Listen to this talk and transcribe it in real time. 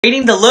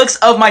Rating the looks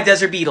of my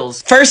desert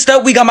beetles. First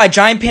up, we got my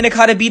giant panna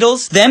cotta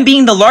beetles. Them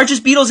being the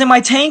largest beetles in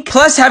my tank,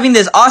 plus having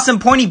this awesome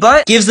pointy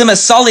butt, gives them a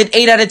solid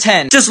 8 out of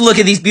 10. Just look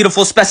at these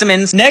beautiful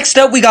specimens. Next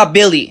up, we got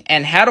Billy.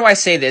 And how do I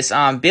say this?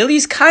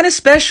 Billy's kind of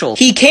special.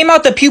 He came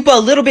out the pupa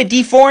a little bit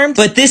deformed,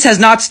 but this has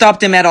not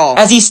stopped him at all,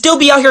 as he still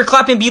be out here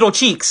clapping beetle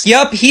cheeks.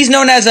 Yup, he's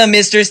known as a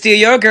Mr. Steal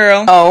Your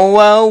Girl.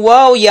 Oh,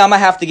 whoa, yeah, I'ma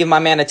have to give my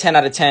man a 10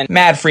 out of 10.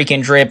 Mad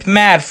freaking drip,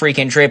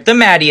 the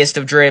maddiest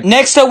of drip.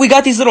 Next up, we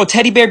got these little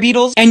teddy bear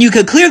beetles, and you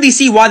could clearly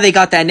see why they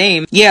got that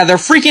name. Yeah, they're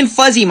freaking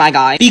fuzzy, my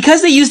guy.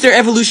 Because they used their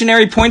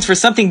evolutionary points for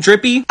something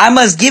drippy, I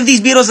must give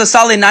these beetles a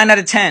solid 9 out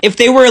of 10. If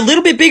they were a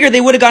little bit bigger,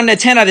 they would have gotten a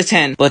 10 out of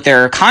 10, but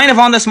they're kind of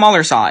on the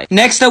smaller side.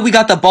 Next up, we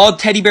got the bald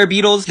teddy bear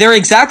beetles. They're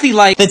exactly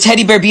like the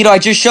teddy bear beetle I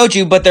just showed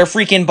you, but they're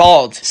freaking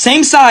bald.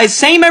 Same size,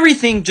 same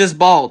everything, just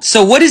bald.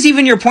 So what is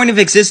even your point of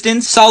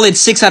existence? Solid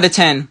 6 out of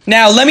 10.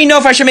 Now, let me know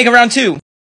if I should make a round 2.